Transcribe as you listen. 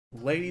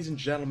Ladies and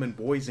gentlemen,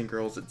 boys and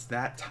girls, it's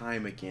that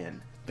time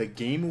again. The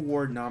Game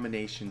Award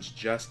nominations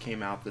just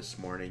came out this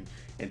morning,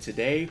 and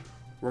today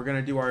we're going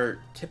to do our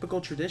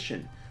typical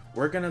tradition.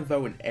 We're going to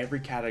vote in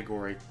every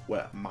category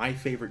what my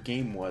favorite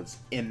game was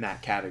in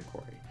that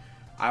category.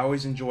 I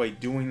always enjoy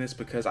doing this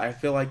because I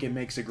feel like it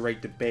makes a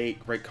great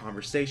debate, great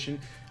conversation.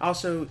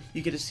 Also,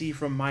 you get to see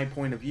from my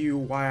point of view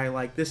why I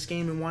like this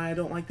game and why I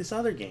don't like this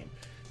other game.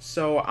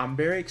 So I'm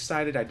very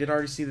excited. I did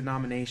already see the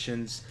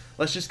nominations.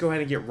 Let's just go ahead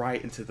and get right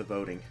into the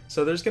voting.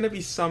 So there's going to be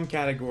some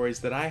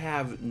categories that I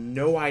have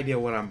no idea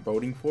what I'm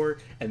voting for,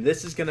 and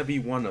this is going to be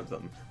one of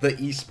them, the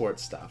esports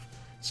stuff.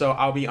 So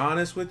I'll be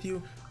honest with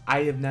you,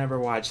 I have never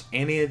watched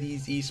any of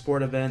these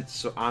esport events,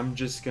 so I'm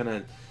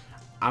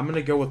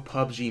gonna go with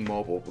PUBG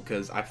Mobile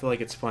because I feel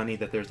like it's funny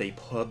that there's a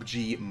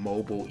PUBG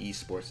Mobile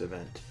esports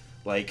event.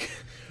 Like,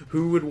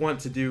 who would want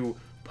to do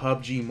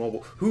PUBG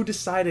Mobile? Who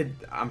decided?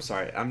 I'm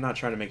sorry, I'm not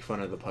trying to make fun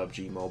of the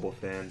PUBG Mobile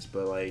fans,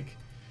 but like,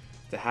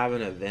 to have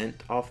an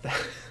event off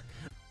that.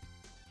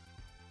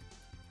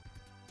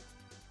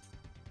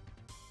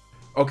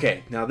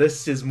 Okay, now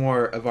this is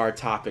more of our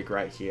topic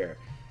right here.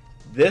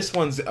 This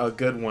one's a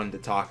good one to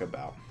talk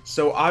about.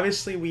 So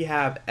obviously we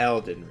have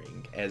Elden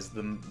Ring as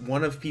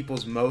one of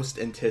people's most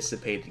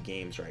anticipated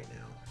games right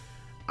now.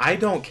 I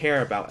don't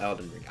care about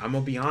Elden Ring. I'm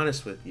gonna be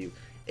honest with you.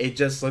 It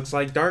just looks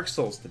like Dark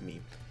Souls to me.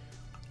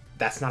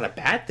 That's not a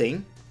bad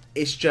thing.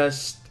 It's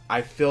just,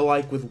 I feel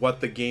like with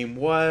what the game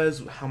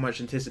was, how much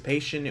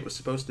anticipation it was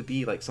supposed to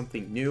be, like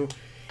something new,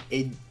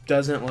 it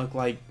doesn't look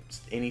like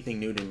anything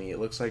new to me. It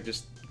looks like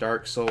just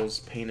Dark Souls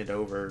painted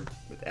over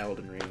with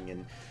Elden Ring,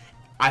 and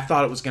I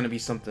thought it was going to be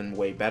something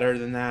way better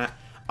than that.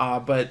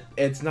 But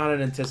it's not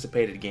an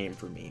anticipated game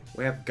for me.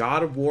 We have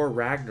God of War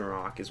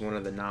Ragnarok is one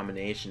of the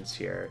nominations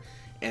here,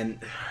 and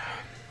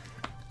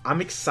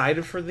I'm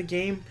excited for the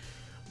game,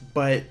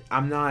 but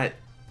I'm not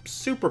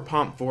super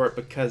pumped for it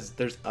because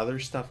there's other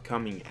stuff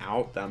coming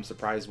out that I'm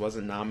surprised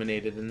wasn't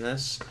nominated in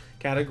this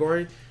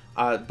category.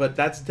 But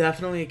that's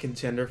definitely a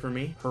contender for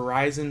me.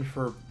 Horizon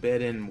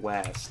Forbidden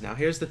West. Now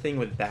here's the thing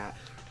with that.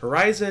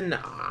 Horizon,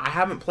 I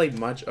haven't played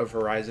much of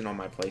Horizon on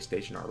my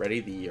PlayStation already,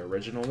 the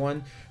original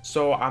one,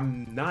 so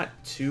I'm not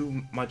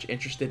too much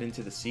interested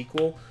into the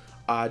sequel,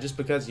 just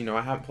because, you know,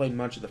 I haven't played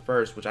much of the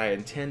first, which I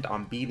intend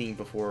on beating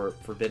before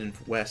Forbidden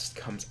West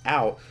comes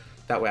out.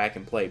 That way I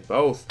can play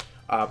both,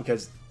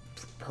 because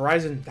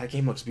Horizon, that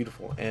game looks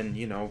beautiful, and,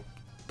 you know,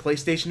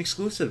 PlayStation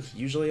exclusives.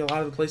 Usually a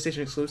lot of the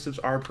PlayStation exclusives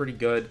are pretty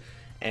good,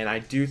 and I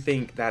do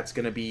think that's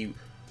going to be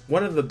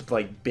one of the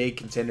like big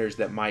contenders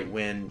that might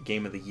win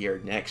Game of the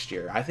Year next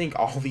year. I think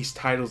all these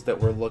titles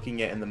that we're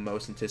looking at in the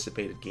most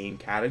anticipated game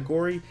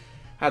category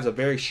has a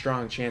very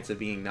strong chance of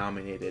being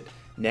nominated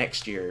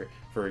next year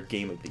for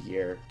Game of the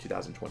Year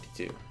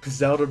 2022.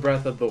 Zelda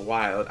Breath of the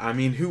Wild. I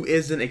mean, who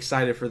isn't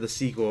excited for the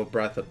sequel of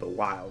Breath of the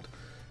Wild?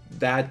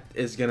 That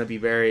is going to be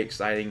very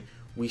exciting.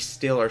 We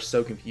still are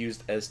so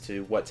confused as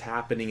to what's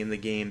happening in the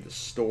game, the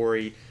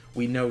story.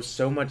 We know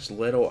so much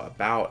little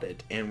about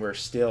it, and we're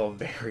still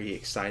very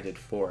excited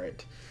for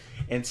it.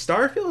 And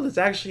Starfield is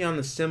actually on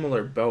the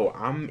similar boat.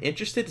 I'm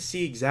interested to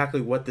see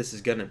exactly what this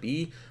is going to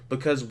be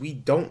because we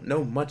don't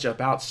know much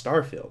about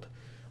Starfield.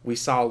 We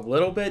saw a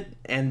little bit,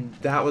 and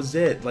that was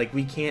it. Like,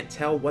 we can't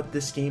tell what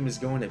this game is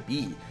going to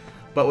be.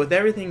 But with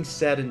everything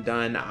said and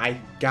done, I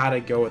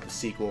gotta go with the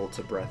sequel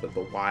to Breath of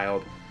the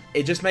Wild.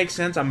 It just makes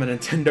sense. I'm a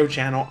Nintendo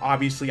channel.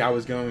 Obviously, I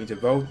was going to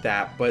vote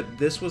that, but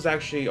this was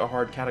actually a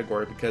hard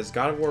category because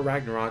God of War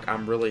Ragnarok,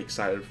 I'm really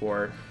excited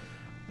for.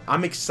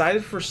 I'm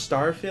excited for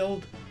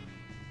Starfield,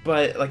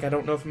 but like I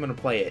don't know if I'm going to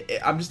play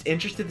it. I'm just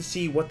interested to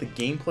see what the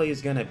gameplay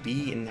is going to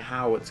be and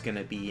how it's going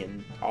to be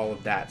and all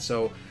of that.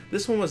 So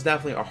this one was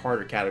definitely a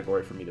harder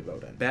category for me to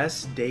vote in.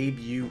 Best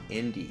Debut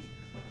Indie.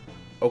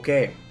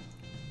 Okay,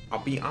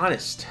 I'll be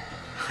honest.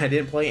 I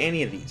didn't play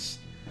any of these.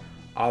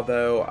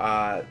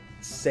 Although,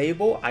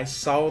 Sable, I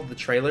saw the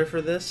trailer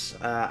for this.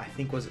 I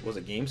think was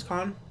it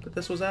Gamescom that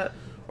this was at,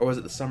 or was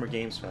it the Summer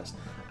Games Fest?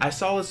 I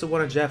saw this at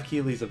one of Jeff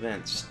Keighley's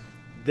events.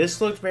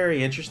 This looked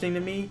very interesting to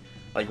me,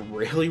 like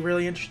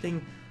really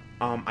interesting.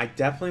 I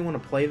definitely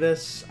want to play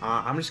this.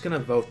 I'm just gonna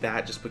vote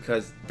that just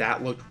because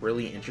that looked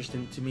really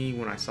interesting to me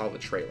when I saw the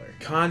trailer.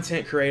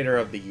 Content Creator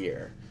of the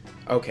Year.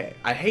 Okay,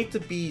 I hate to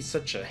be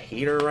such a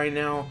hater right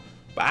now,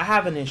 but I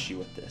have an issue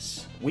with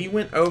this. We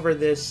went over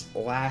this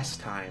last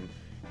time,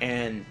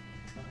 and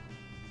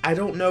I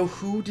don't know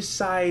who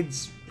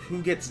decides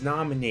who gets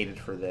nominated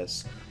for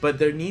this, but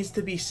there needs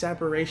to be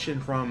separation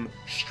from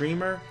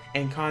streamer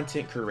and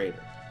content creator.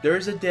 There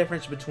is a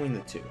difference between the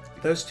two.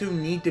 Those two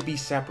need to be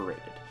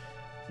separated.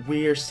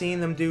 We are seeing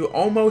them do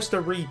almost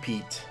a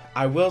repeat.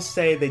 I will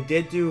say they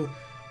did do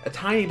a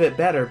tiny bit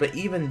better, but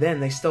even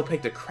then they still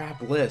picked a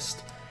crap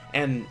list.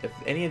 And if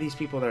any of these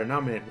people that are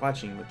nominated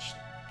watching, which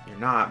you're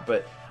not,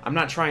 but I'm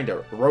not trying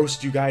to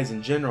roast you guys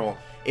in general,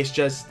 it's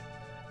just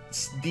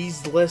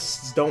these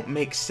lists don't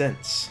make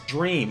sense.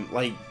 Dream,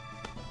 like,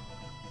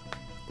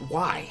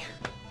 why?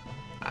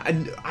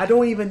 I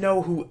don't even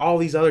know who all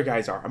these other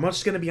guys are. I'm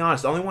just gonna be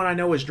honest. The only one I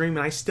know is Dream,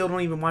 and I still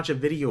don't even watch a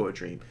video of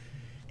Dream.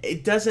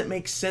 It doesn't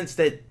make sense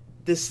that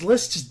this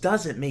list just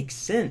doesn't make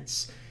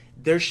sense.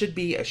 There should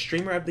be a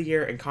streamer of the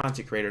year and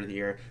content creator of the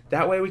year.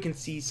 That way we can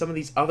see some of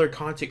these other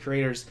content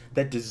creators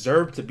that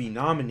deserve to be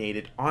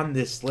nominated on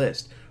this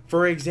list.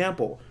 For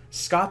example,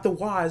 Scott the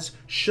Woz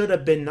should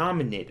have been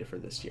nominated for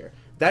this year.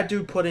 That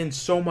dude put in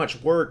so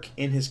much work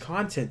in his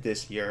content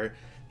this year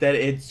that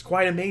it's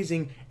quite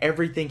amazing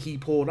everything he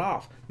pulled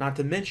off. Not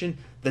to mention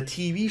the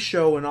TV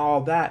show and all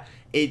of that.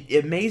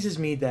 It amazes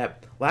me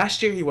that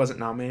last year he wasn't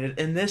nominated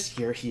and this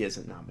year he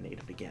isn't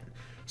nominated again.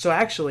 So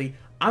actually,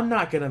 I'm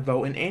not going to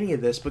vote in any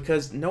of this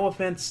because, no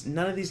offense,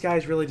 none of these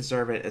guys really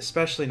deserve it,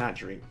 especially not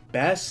Dream.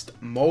 Best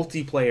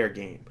multiplayer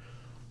game.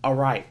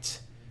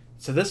 Alright,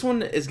 so this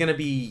one is going to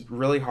be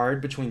really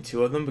hard between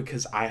two of them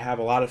because I have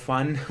a lot of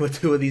fun with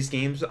two of these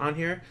games on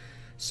here.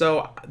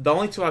 So the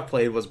only two I've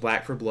played was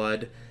Back 4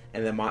 Blood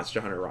and then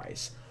Monster Hunter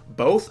Rise.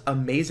 Both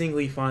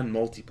amazingly fun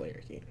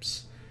multiplayer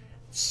games.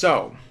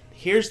 So,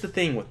 here's the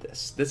thing with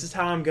this. This is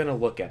how I'm going to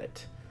look at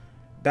it.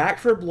 Back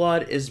 4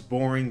 Blood is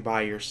boring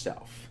by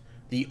yourself.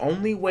 The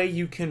only way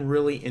you can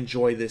really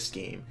enjoy this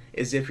game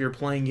is if you're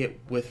playing it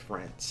with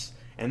friends.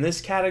 And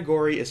this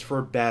category is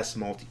for best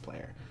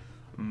multiplayer.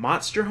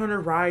 Monster Hunter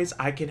Rise,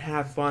 I can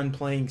have fun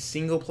playing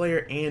single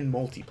player and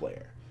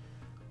multiplayer.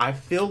 I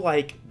feel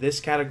like this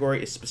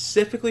category is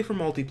specifically for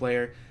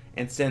multiplayer,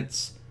 and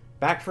since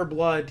Back 4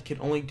 Blood can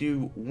only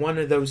do one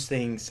of those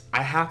things,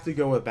 I have to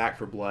go with Back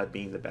 4 Blood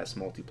being the best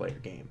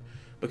multiplayer game.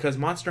 Because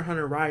Monster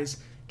Hunter Rise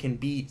can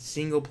be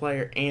single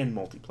player and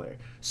multiplayer.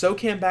 So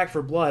can Back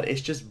 4 Blood. It's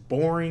just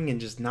boring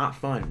and just not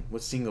fun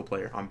with single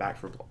player on Back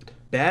 4 Blood.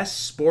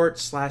 Best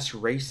sports /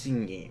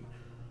 racing game.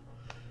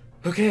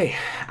 Okay,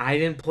 I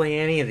didn't play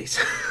any of these.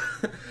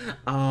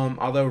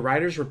 Although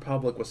Riders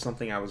Republic was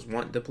something I was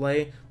wanting to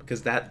play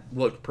because that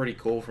looked pretty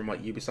cool from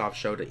what Ubisoft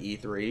showed at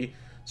E3.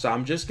 So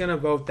I'm just going to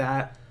vote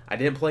that. I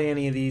didn't play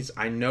any of these.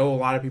 I know a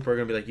lot of people are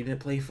going to be like, you didn't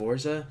play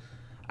Forza?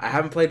 I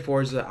haven't played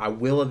Forza. I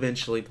will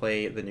eventually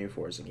play the new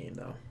Forza game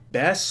though.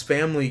 Best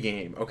family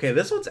game. Okay,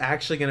 this one's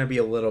actually going to be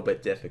a little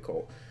bit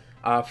difficult.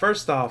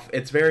 First off,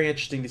 it's very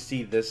interesting to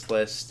see this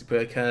list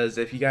because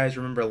if you guys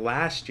remember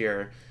last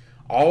year,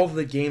 all of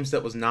the games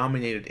that was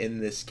nominated in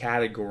this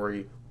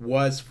category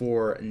was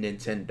for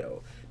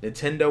Nintendo.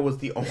 Nintendo was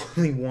the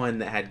only one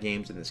that had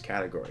games in this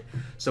category.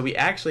 So we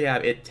actually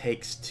have It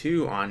Takes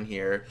Two on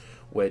here,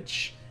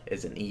 which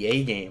is an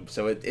EA game.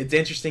 So it's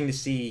interesting to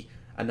see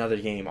another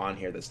game on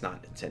here that's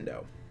not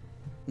Nintendo.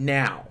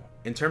 Now,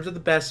 in terms of the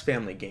best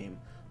family game,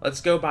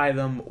 let's go by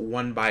them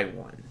one by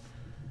one.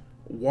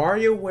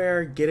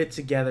 WarioWare Get It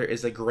Together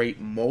is a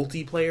great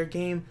multiplayer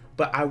game,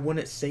 but I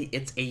wouldn't say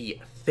it's a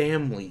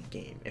family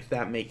game, if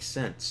that makes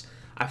sense.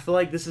 I feel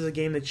like this is a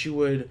game that you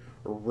would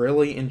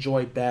really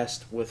enjoy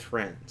best with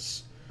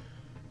friends.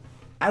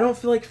 I don't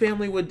feel like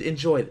family would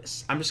enjoy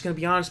this. I'm just going to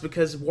be honest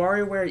because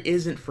WarioWare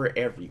isn't for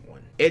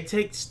everyone. It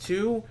Takes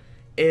Two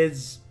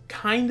is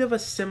kind of a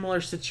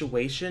similar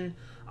situation,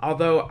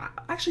 although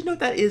actually no,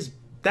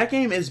 that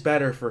game is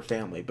better for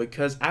family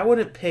because I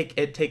wouldn't pick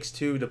It Takes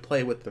Two to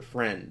play with a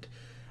friend.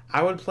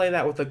 I would play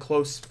that with a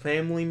close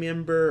family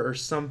member or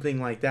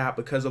something like that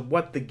because of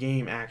what the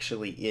game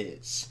actually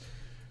is.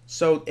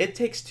 So It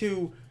Takes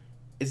Two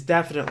is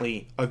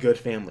definitely a good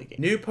family game.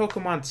 New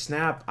Pokemon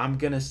Snap, I'm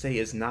gonna say,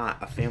 is not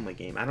a family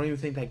game. I don't even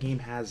think that game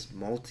has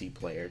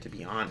multiplayer, to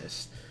be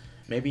honest.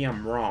 Maybe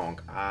I'm wrong.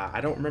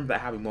 I don't remember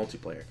that having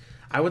multiplayer.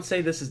 I would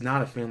say this is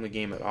not a family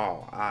game at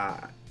all.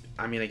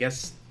 I mean, I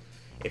guess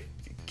if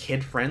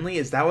kid-friendly,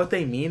 is that what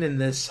they mean in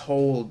this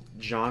whole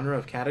genre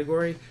of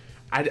category?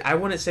 I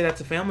wouldn't say that's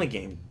a family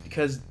game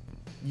because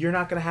you're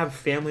not going to have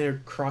family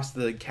across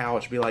the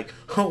couch be like,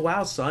 oh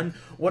wow son,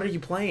 what are you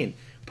playing?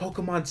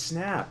 Pokemon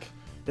Snap.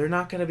 They're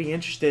not going to be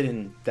interested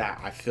in that,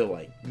 I feel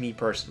like, me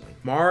personally.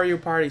 Mario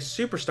Party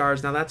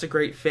Superstars, now that's a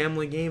great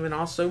family game and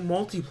also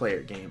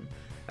multiplayer game.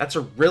 That's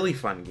a really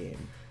fun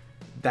game.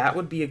 That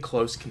would be a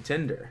close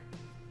contender.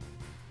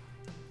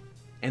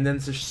 And then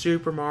the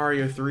Super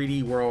Mario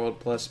 3D World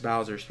plus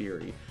Bowser's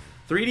Fury.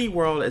 3D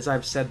World, as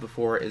I've said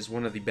before, is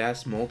one of the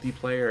best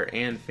multiplayer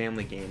and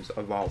family games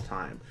of all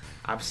time.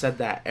 I've said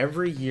that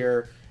every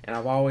year, and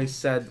I've always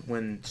said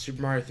when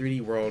Super Mario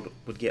 3D World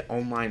would get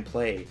online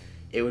play,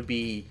 it would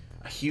be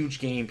a huge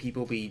game,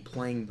 people would be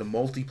playing the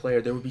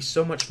multiplayer, there would be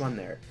so much fun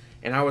there.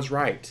 And I was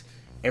right.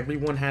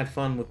 Everyone had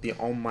fun with the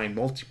online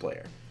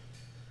multiplayer.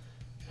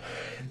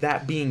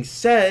 That being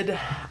said,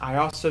 I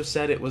also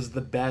said it was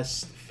the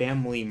best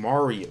family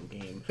Mario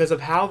game. Because of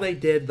how they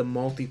did the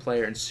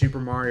multiplayer in Super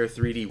Mario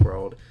 3D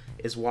World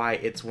is why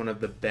it's one of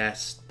the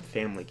best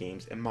family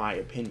games, in my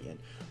opinion.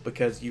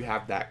 Because you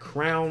have that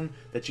crown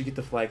that you get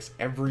to flex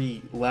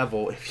every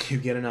level if you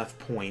get enough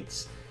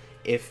points.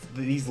 If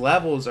these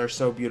levels are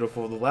so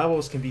beautiful, the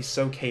levels can be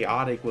so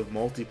chaotic with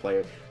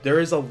multiplayer. There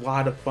is a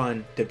lot of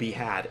fun to be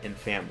had in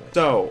family.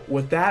 So,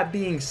 with that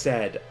being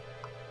said,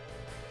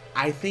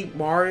 I think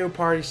Mario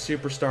Party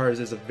Superstars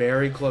is a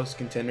very close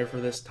contender for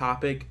this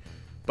topic,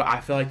 but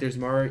I feel like there's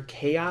more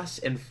chaos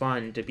and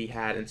fun to be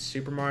had in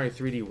Super Mario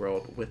 3D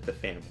World with the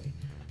family.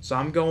 So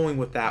I'm going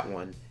with that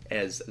one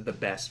as the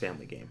best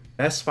family game.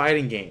 Best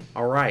fighting game.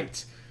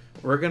 Alright.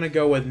 we're going to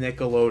go with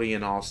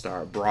Nickelodeon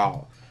All-Star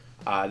Brawl.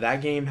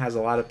 That game has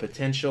a lot of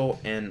potential,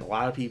 and a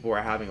lot of people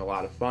are having a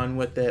lot of fun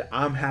with it.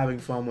 I'm having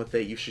fun with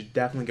it. You should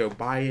definitely go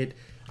buy it.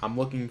 I'm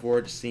looking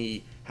forward to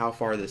see how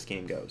far this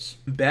game goes.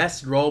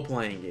 Best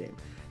role-playing game.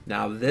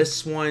 Now,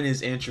 this one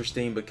is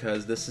interesting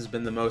because this has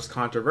been the most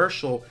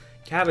controversial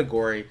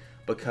category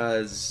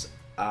because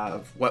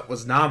of what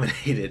was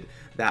nominated.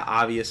 That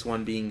obvious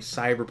one being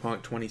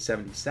Cyberpunk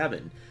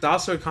 2077. It's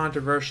also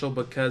controversial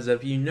because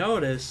if you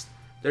noticed,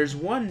 there's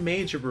one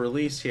major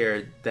release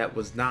here that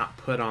was not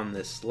put on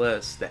this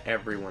list that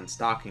everyone's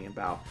talking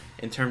about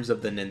in terms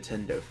of the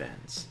Nintendo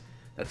fans.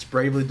 That's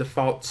Bravely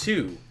Default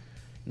 2.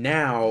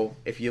 Now,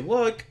 if you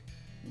look,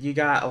 you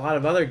got a lot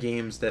of other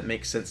games that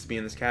make sense to be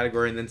in this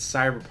category, and then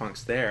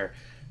Cyberpunk's there.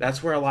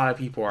 That's where a lot of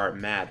people are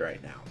mad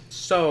right now.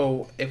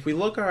 So, if we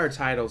look at our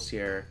titles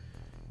here,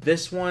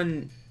 this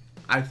one,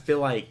 I feel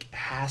like,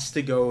 has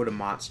to go to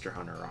Monster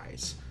Hunter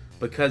Rise.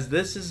 Because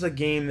this is a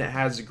game that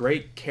has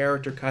great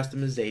character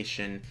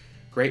customization,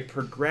 great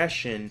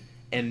progression,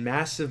 and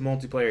massive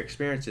multiplayer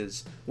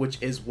experiences,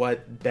 which is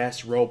what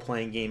best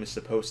role-playing game is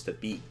supposed to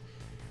be.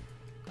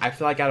 I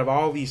feel like out of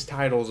all these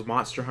titles,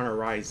 Monster Hunter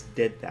Rise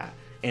did that,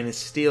 and is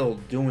still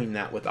doing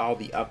that with all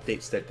the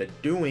updates that they're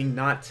doing,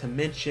 not to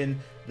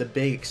mention the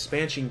big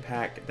expansion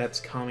pack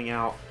that's coming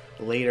out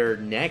later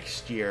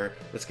next year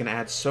that's going to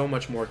add so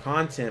much more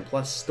content,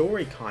 plus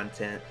story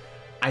content.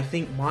 I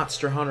think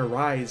Monster Hunter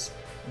Rise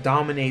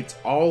dominates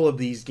all of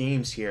these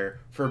games here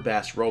for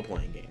best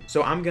role-playing game.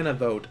 So I'm gonna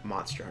vote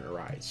Monster Hunter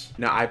Rise.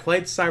 Now, I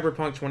played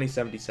Cyberpunk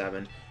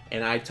 2077,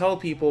 and I tell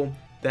people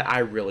that I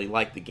really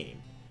like the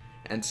game.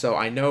 And so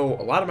I know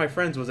a lot of my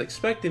friends was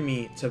expecting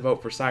me to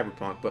vote for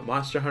Cyberpunk, but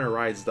Monster Hunter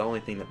Rise is the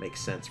only thing that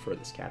makes sense for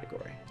this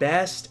category.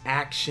 Best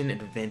action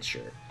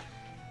adventure.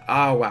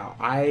 Oh wow,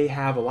 I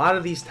have a lot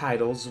of these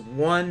titles.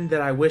 One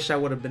that I wish I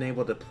would have been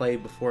able to play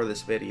before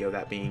this video,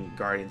 that being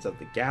Guardians of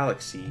the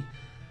Galaxy.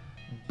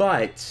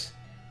 But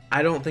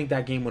I don't think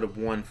that game would have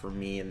won for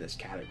me in this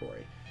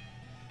category.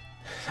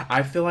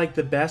 I feel like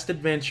the best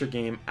adventure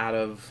game out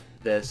of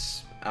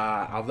this,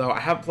 although I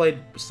haven't played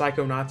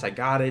Psychonauts, I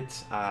got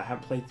it, I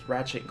haven't played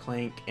Ratchet &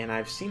 Clank, and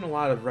I've seen a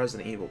lot of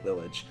Resident Evil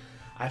Village.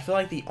 I feel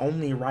like the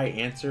only right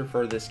answer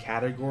for this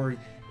category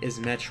is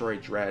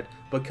Metroid Dread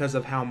because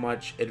of how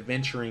much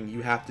adventuring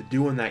you have to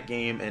do in that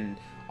game and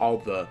all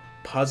the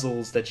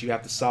puzzles that you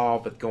have to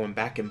solve with going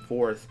back and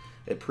forth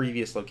at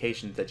previous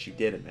locations that you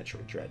did in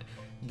Metroid Dread.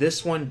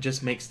 This one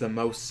just makes the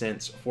most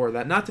sense for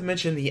that. Not to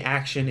mention the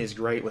action is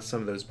great with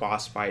some of those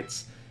boss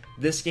fights.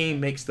 This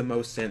game makes the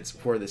most sense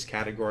for this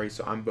category,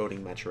 so I'm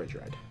voting Metroid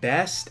Dread.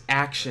 Best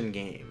action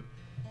game.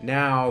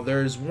 Now,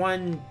 there's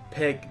one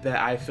pick that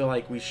I feel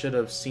like we should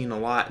have seen a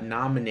lot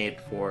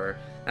nominated for.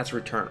 That's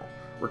Returnal.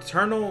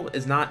 Returnal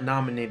is not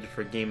nominated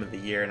for Game of the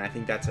Year, and I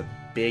think that's a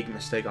big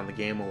mistake on the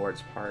Game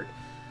Awards part.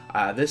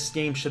 This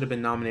game should have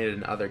been nominated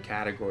in other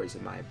categories,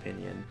 in my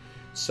opinion.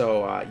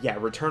 So, yeah,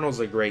 Returnal's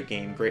a great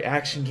game. Great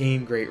action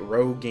game, great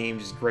rogue game,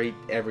 just great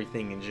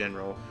everything in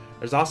general.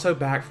 There's also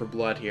Back 4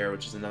 Blood here,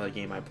 which is another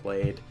game I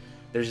played.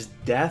 There's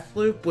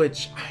Deathloop,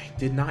 which I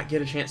did not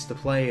get a chance to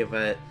play,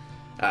 but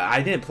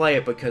I didn't play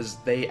it because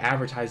they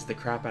advertised the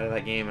crap out of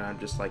that game, and I'm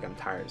just like, I'm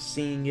tired of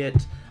seeing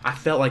it. I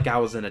felt like I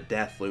was in a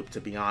Deathloop,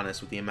 to be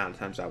honest, with the amount of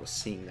times I was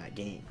seeing that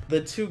game.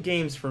 The two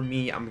games for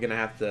me I'm going to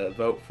have to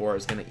vote for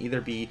is going to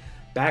either be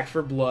Back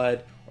 4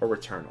 Blood or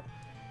Returnal.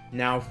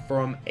 Now,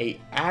 from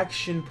a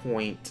action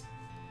point,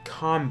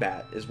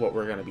 combat is what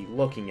we're going to be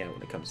looking at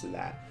when it comes to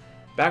that.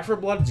 Back 4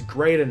 Blood is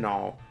great and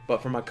all,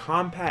 but from a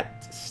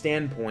combat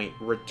standpoint,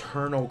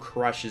 Returnal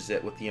crushes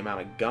it with the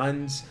amount of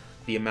guns,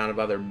 the amount of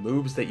other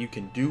moves that you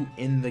can do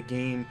in the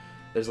game.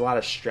 There's a lot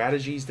of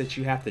strategies that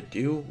you have to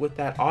do with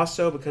that.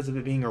 Also, because of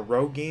it being a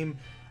rogue game,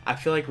 I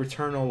feel like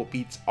Returnal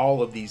beats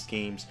all of these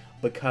games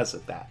because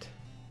of that.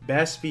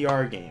 Best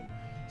VR game.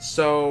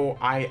 So,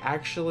 I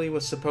actually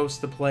was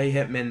supposed to play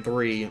Hitman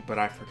 3, but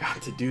I forgot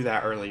to do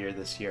that earlier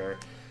this year.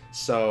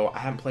 So, I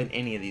haven't played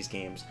any of these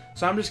games.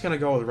 So, I'm just going to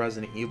go with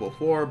Resident Evil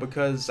 4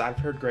 because I've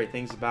heard great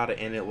things about it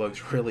and it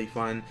looks really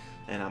fun.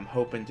 And I'm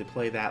hoping to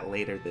play that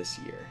later this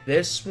year.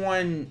 This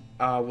one,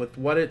 with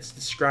what it's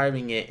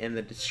describing it in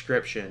the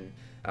description,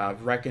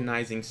 of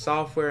recognizing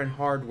software and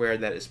hardware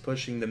that is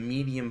pushing the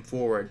medium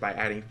forward by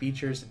adding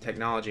features,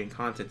 technology, and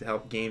content to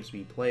help games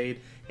be played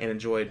and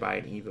enjoyed by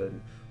an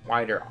even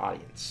wider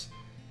audience.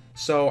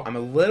 So I'm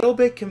a little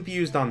bit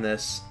confused on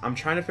this. I'm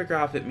trying to figure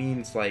out if it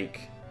means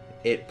like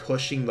it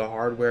pushing the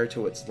hardware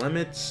to its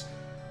limits,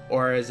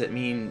 or does it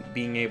mean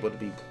being able to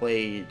be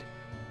played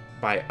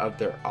by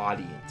other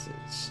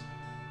audiences?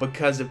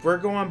 Because if we're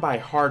going by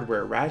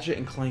hardware,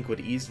 Ratchet & Clank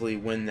would easily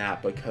win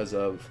that because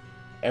of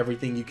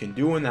everything you can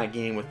do in that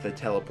game with the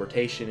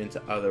teleportation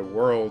into other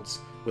worlds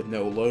with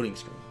no loading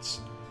screens.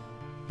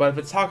 But if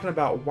it's talking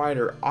about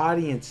wider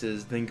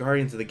audiences, then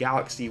Guardians of the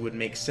Galaxy would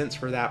make sense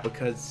for that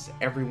because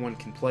everyone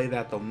can play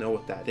that, they'll know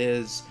what that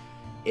is,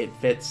 it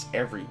fits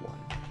everyone.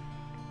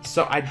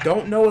 So I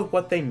don't know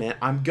what they meant.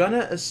 I'm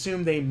gonna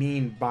assume they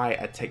mean by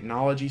a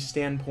technology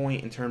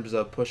standpoint in terms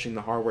of pushing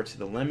the hardware to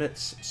the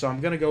limits. So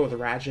I'm gonna go with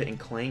Ratchet and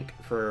Clank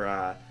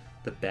for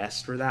the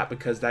best for that,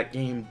 because that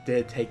game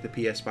did take the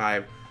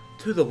PS5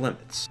 to the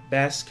limits.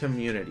 Best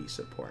community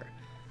support.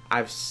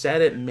 I've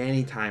said it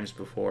many times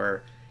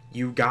before.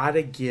 You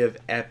gotta give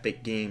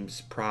Epic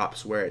Games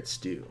props where it's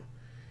due.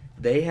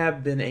 They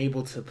have been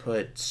able to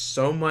put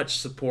so much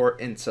support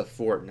into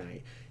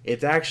Fortnite.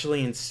 It's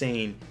actually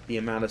insane the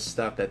amount of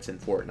stuff that's in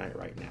Fortnite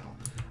right now.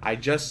 I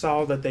just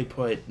saw that they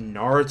put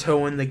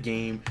Naruto in the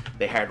game.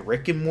 They had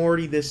Rick and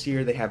Morty this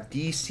year. They have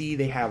DC.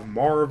 They have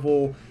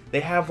Marvel. They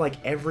have like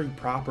every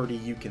property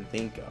you can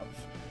think of.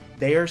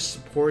 They are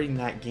supporting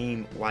that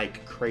game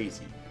like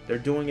crazy. They're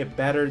doing it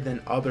better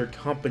than other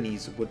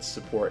companies would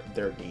support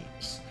their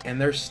games.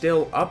 And they're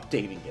still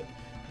updating it.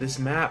 This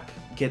map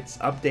gets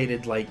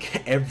updated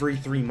like every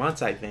 3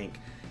 months, I think.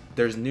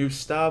 There's new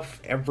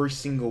stuff every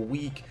single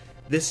week.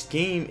 This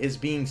game is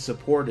being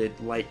supported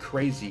like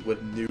crazy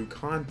with new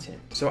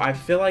content. So I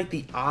feel like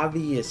the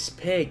obvious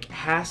pick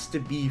has to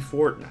be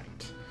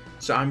Fortnite.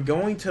 So I'm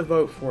going to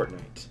vote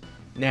Fortnite.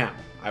 Now,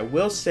 I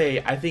will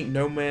say I think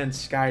No Man's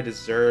Sky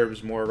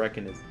deserves more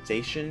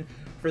recognition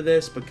for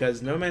this,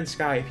 because No Man's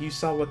Sky, if you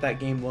saw what that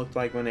game looked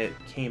like when it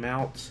came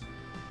out,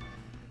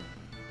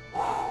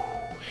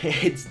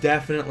 it's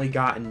definitely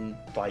gotten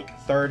like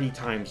 30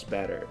 times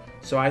better.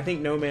 So I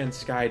think No Man's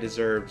Sky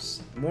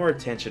deserves more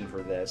attention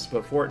for this,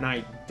 but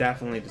Fortnite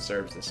definitely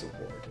deserves this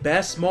award.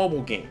 Best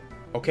mobile game.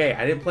 Okay,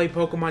 I didn't play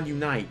Pokemon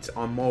Unite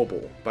on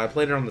mobile, but I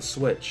played it on the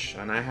Switch,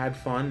 and I had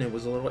fun. It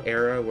was a little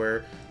era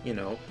where, you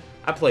know,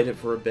 I played it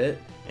for a bit,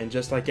 and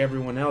just like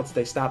everyone else,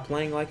 they stopped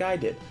playing like I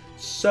did.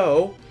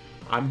 So,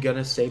 I'm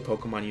gonna say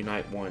Pokemon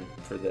Unite won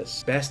for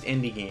this. Best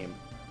indie game.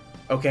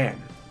 Okay,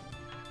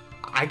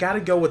 I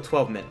gotta go with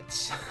 12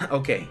 minutes.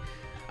 Okay,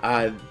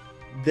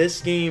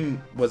 this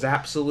game was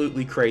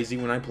absolutely crazy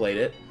when I played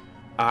it.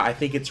 I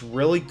think it's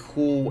really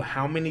cool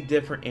how many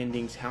different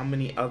endings, how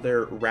many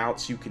other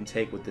routes you can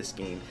take with this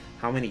game,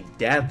 how many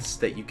deaths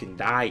that you can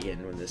die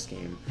in with this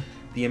game.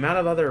 The amount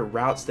of other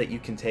routes that you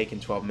can take in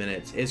 12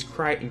 minutes is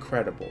quite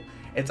incredible.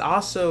 It's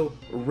also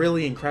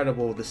really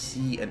incredible to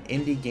see an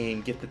indie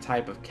game get the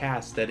type of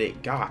cast that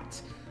it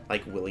got,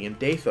 like William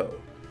Dafoe.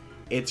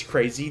 It's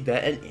crazy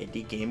that an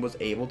indie game was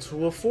able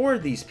to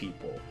afford these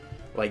people.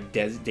 Like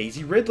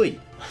Daisy Ridley,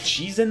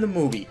 she's in the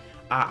movie.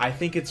 I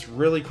think it's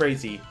really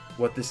crazy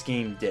what this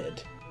game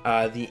did.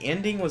 The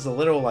ending was a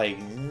little like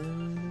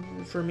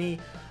for me,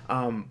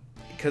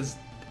 because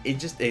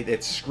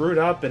it screwed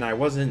up and I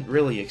wasn't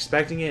really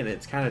expecting it, and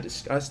it's kind of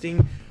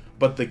disgusting.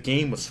 But the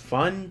game was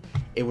fun.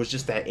 It was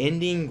just that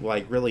ending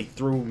like really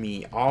threw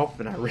me off,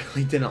 and I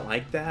really didn't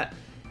like that.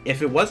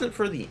 If it wasn't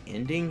for the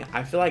ending,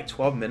 I feel like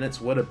 12 minutes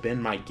would have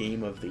been my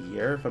game of the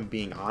year, if I'm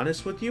being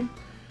honest with you.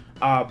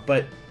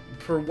 But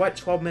for what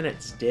 12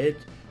 minutes did,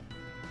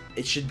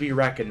 it should be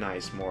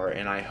recognized more,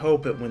 and I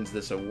hope it wins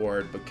this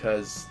award,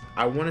 because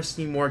I want to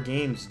see more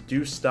games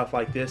do stuff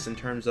like this in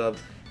terms of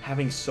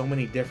having so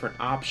many different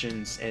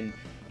options and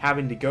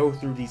having to go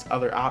through these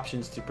other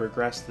options to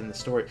progress in the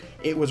story.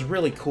 It was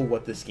really cool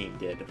what this game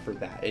did for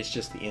that. It's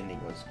just the ending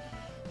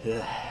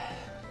was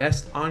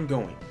best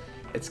ongoing.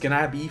 It's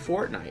gonna be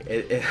Fortnite.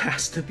 It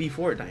has to be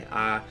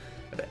Fortnite.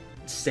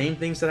 Same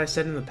things that I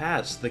said in the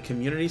past. The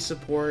community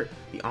support,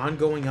 the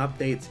ongoing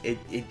updates,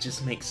 it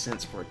just makes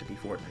sense for it to be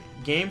Fortnite.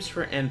 Games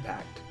for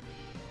impact.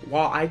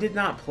 While I did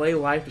not play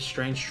Life is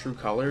Strange True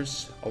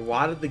Colors, a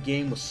lot of the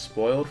game was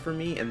spoiled for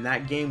me, and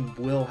that game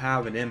will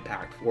have an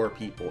impact for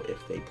people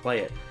if they play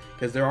it,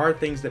 because there are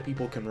things that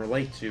people can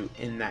relate to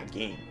in that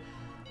game.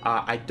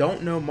 I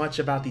don't know much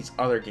about these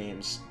other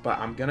games, but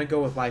I'm gonna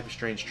go with Life is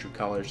Strange True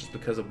Colors just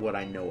because of what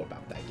I know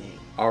about that game.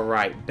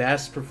 Alright,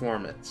 best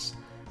performance.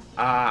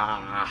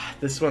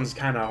 This one's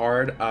kind of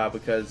hard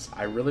because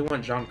I really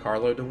want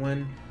Giancarlo to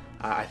win.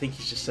 I think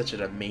he's just such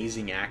an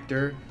amazing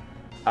actor.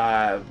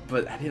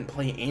 But I didn't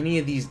play any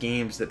of these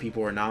games that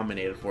people were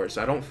nominated for,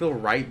 so I don't feel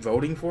right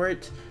voting for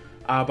it.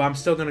 But I'm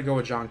still gonna go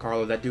with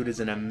Giancarlo. That dude is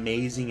an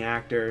amazing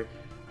actor.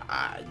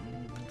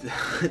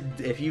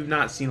 If you've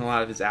not seen a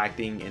lot of his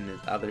acting and his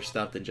other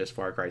stuff than just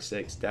Far Cry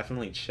 6,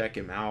 definitely check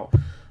him out.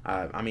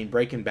 I mean,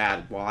 Breaking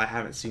Bad, while I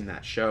haven't seen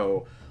that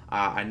show,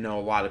 I know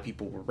a lot of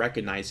people will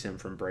recognize him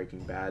from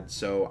Breaking Bad,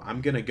 so I'm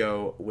gonna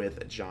go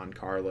with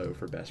Giancarlo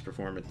for best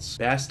performance.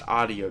 Best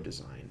audio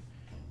design.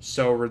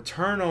 So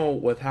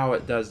Returnal, with how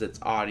it does its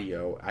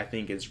audio, I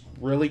think is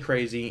really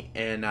crazy,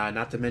 and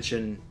not to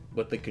mention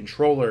with the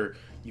controller,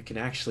 you can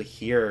actually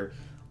hear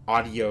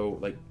audio.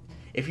 Like,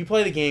 if you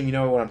play the game, you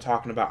know what I'm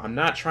talking about. I'm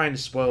not trying to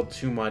spoil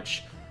too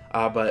much,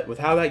 but with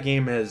how that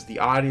game is, the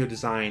audio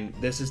design,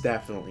 this is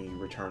definitely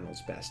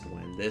Returnal's best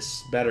win.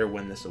 This better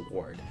win this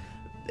award.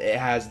 It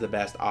has the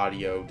best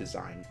audio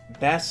design.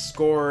 Best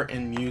score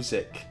and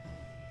music.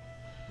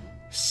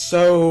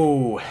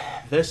 So,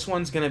 this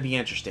one's going to be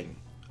interesting.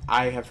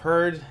 I have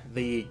heard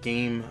the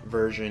game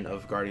version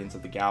of Guardians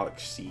of the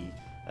Galaxy,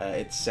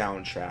 its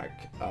soundtrack.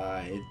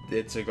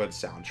 It's a good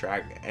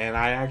soundtrack, and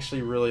I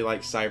actually really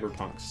like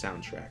Cyberpunk's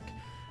soundtrack.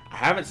 I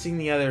haven't seen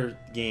the other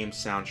game's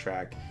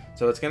soundtrack,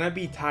 so it's gonna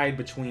be tied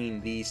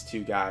between these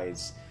two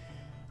guys.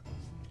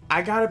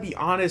 I gotta be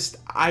honest,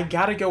 I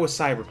gotta go with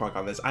Cyberpunk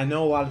on this. I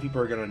know a lot of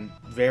people are gonna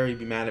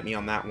be mad at me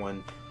on that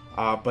one,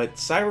 but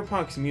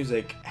Cyberpunk's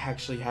music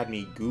actually had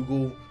me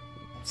Google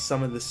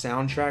some of the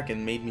soundtrack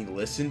and made me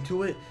listen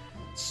to it.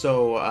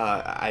 So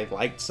I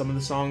liked some of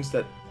the songs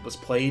that was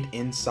played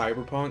in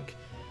Cyberpunk,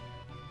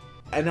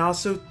 and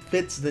also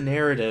fits the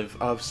narrative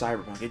of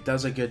Cyberpunk. It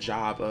does a good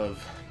job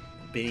of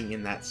being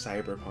in that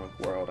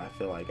Cyberpunk world. I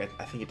feel like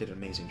I think it did an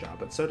amazing job,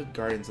 but so did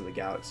Guardians of the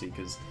Galaxy,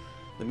 because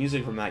the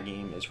music from that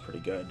game is pretty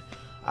good.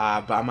 But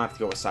I'm gonna have to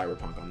go with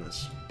Cyberpunk on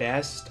this.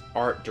 Best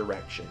art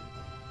direction.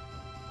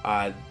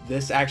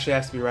 This actually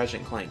has to be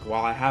Ratchet & Clank.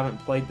 While I haven't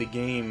played the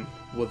game,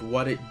 with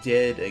what it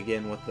did,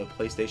 again, with the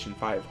PlayStation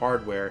 5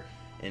 hardware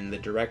and the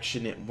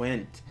direction it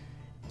went,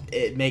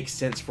 it makes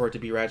sense for it to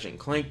be Ratchet &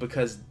 Clank,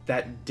 because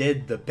that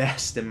did the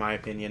best, in my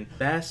opinion.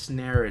 Best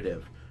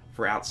narrative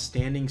for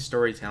outstanding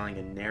storytelling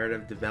and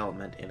narrative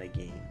development in a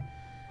game.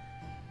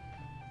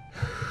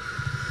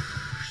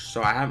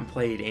 So I haven't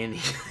played any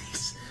of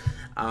these.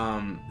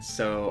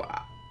 So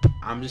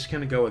I'm just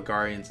gonna go with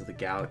Guardians of the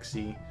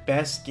Galaxy.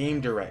 Best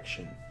game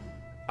direction.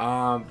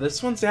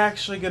 This one's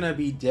actually gonna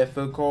be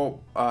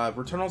difficult.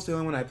 Returnal's the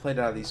only one I played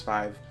out of these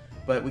 5,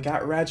 but we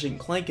got Ratchet &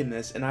 Clank in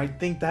this, and I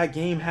think that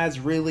game has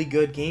really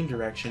good game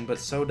direction, but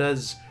so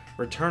does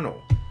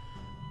Returnal.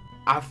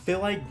 I feel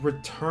like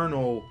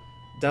Returnal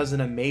does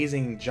an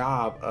amazing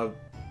job of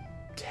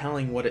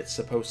telling what it's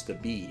supposed to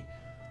be.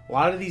 A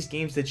lot of these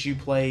games that you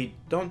play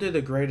don't do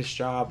the greatest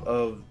job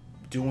of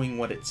doing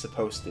what it's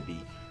supposed to be.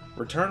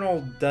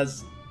 Returnal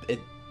does it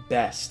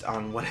best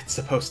on what it's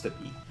supposed to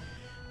be.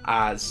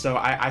 So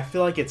I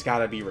feel like it's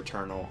gotta be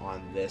Returnal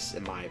on this,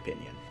 in my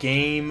opinion.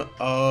 Game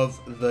of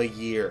the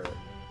Year.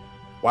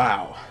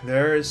 Wow,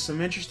 there's some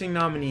interesting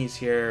nominees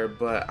here,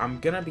 but I'm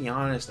gonna be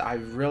honest, I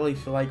really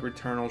feel like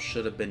Returnal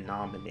should have been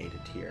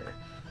nominated here.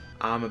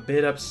 I'm a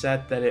bit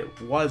upset that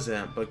it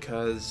wasn't,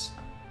 because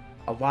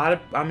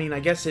I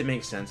guess it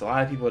makes sense. A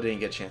lot of people didn't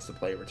get a chance to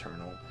play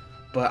Returnal,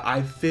 but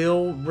I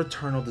feel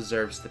Returnal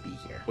deserves to be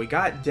here. We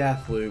got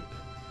Deathloop.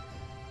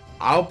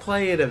 I'll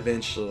play it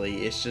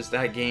eventually. It's just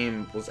that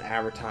game was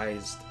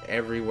advertised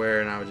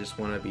everywhere, and I just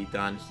want to be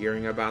done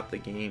hearing about the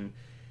game.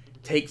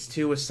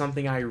 Takes-Two is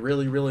something I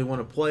really, really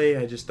want to play.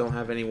 I just don't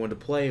have anyone to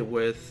play it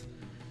with.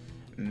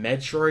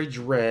 Metroid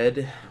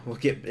Dread, we'll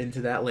get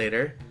into that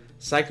later.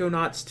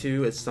 Psychonauts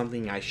 2 is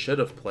something I should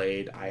have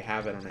played. I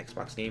have it on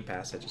Xbox Game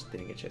Pass, I just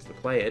didn't get a chance to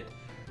play it.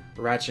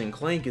 Ratchet &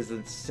 Clank is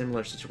a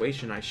similar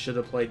situation. I should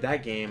have played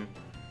that game.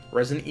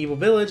 Resident Evil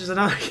Village is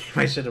another game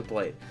I should have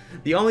played.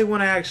 The only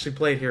one I actually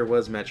played here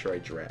was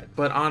Metroid Dread.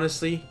 But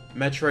honestly,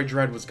 Metroid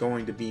Dread was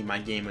going to be my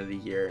game of the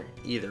year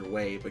either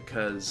way,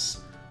 because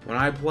when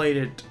I played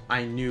it,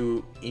 I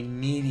knew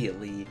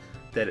immediately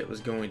that it was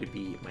going to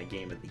be my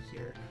game of the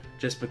year.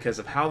 Just because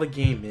of how the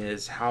game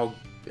is, how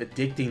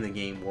addicting the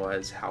game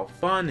was, how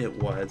fun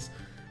it was,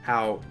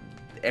 how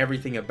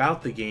everything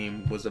about the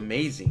game was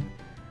amazing.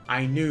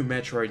 I knew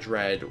Metroid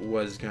Dread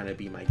was going to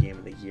be my game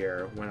of the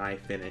year when I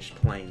finished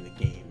playing the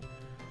game.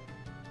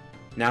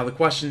 Now the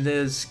question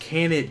is,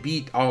 can it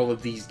beat all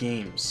of these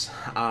games?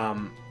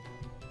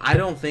 I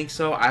don't think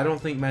so. I don't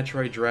think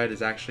Metroid Dread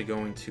is actually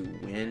going to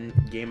win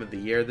Game of the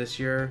Year this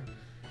year.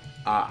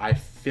 I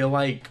feel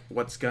like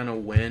what's going to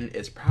win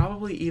is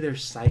probably either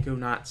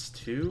Psychonauts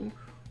 2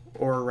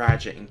 or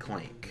Ratchet &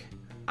 Clank.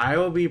 I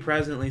will be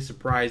pleasantly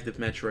surprised if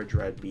Metroid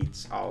Dread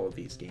beats all of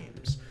these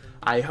games.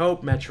 I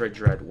hope Metroid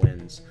Dread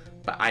wins,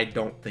 but I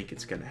don't think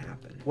it's going to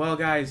happen. Well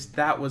guys,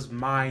 that was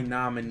my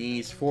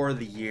nominees for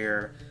the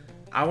year.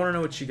 I want to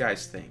know what you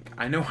guys think.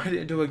 I know I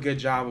didn't do a good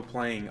job of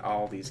playing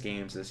all these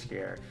games this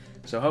year,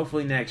 so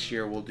hopefully next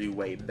year we'll do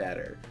way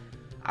better.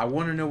 I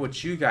want to know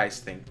what you guys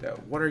think though.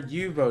 What are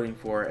you voting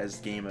for as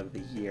Game of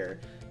the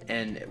Year?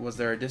 And was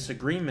there a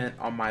disagreement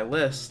on my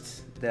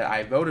list that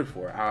I voted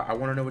for? I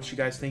want to know what you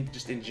guys think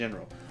just in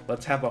general.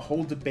 Let's have a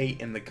whole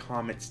debate in the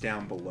comments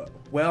down below.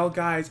 Well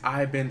guys,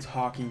 I've been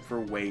talking for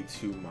way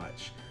too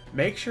much.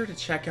 Make sure to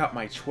check out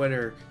my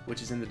Twitter,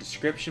 which is in the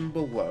description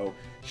below.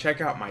 Check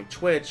out my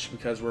Twitch,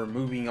 because we're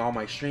moving all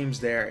my streams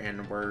there,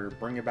 and we're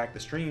bringing back the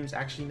streams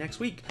actually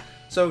next week.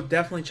 So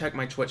definitely check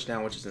my Twitch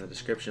down, which is in the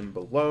description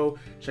below.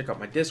 Check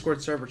out my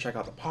Discord server, check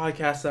out the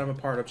podcast that I'm a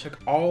part of. Check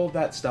all of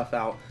that stuff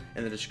out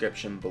in the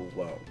description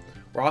below.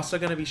 We're also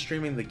going to be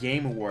streaming the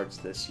Game Awards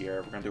this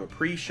year. We're going to do a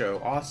pre-show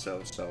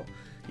also, so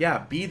yeah,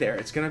 be there.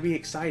 It's going to be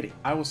exciting.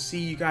 I will see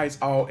you guys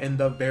all in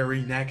the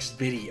very next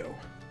video.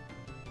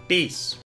 Peace.